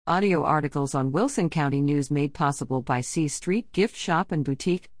Audio articles on Wilson County News made possible by C Street Gift Shop and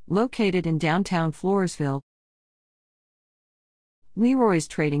Boutique, located in downtown Floresville. Leroy's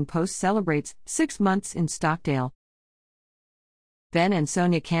Trading Post celebrates 6 months in Stockdale. Ben and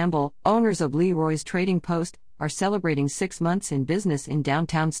Sonia Campbell, owners of Leroy's Trading Post, are celebrating 6 months in business in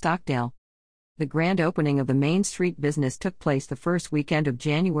downtown Stockdale. The grand opening of the Main Street business took place the first weekend of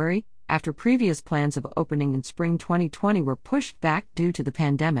January, after previous plans of opening in spring 2020 were pushed back due to the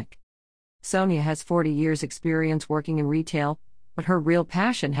pandemic. Sonia has 40 years' experience working in retail, but her real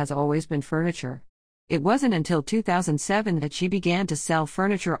passion has always been furniture. It wasn't until 2007 that she began to sell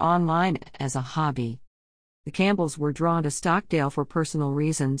furniture online as a hobby. The Campbells were drawn to Stockdale for personal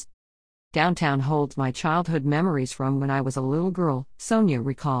reasons. Downtown holds my childhood memories from when I was a little girl, Sonia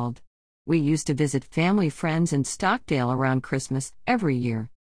recalled. We used to visit family friends in Stockdale around Christmas every year.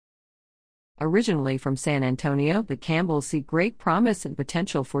 Originally from San Antonio, the Campbells see great promise and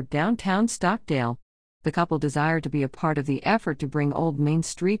potential for downtown Stockdale. The couple desire to be a part of the effort to bring old main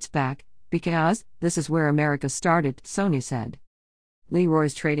streets back, because this is where America started, Sonia said.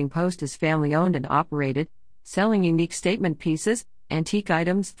 Leroy's Trading Post is family-owned and operated, selling unique statement pieces, antique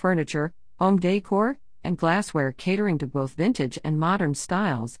items, furniture, home decor, and glassware catering to both vintage and modern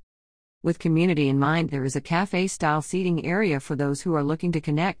styles. With community in mind, there is a cafe-style seating area for those who are looking to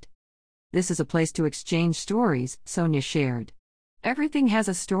connect. This is a place to exchange stories, Sonia shared. Everything has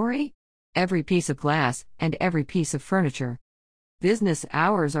a story. Every piece of glass, and every piece of furniture. Business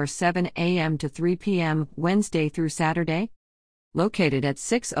hours are 7 a.m. to 3 p.m. Wednesday through Saturday. Located at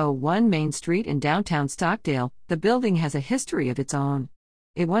 601 Main Street in downtown Stockdale, the building has a history of its own.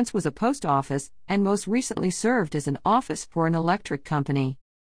 It once was a post office, and most recently served as an office for an electric company.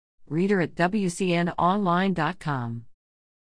 Reader at WCNonline.com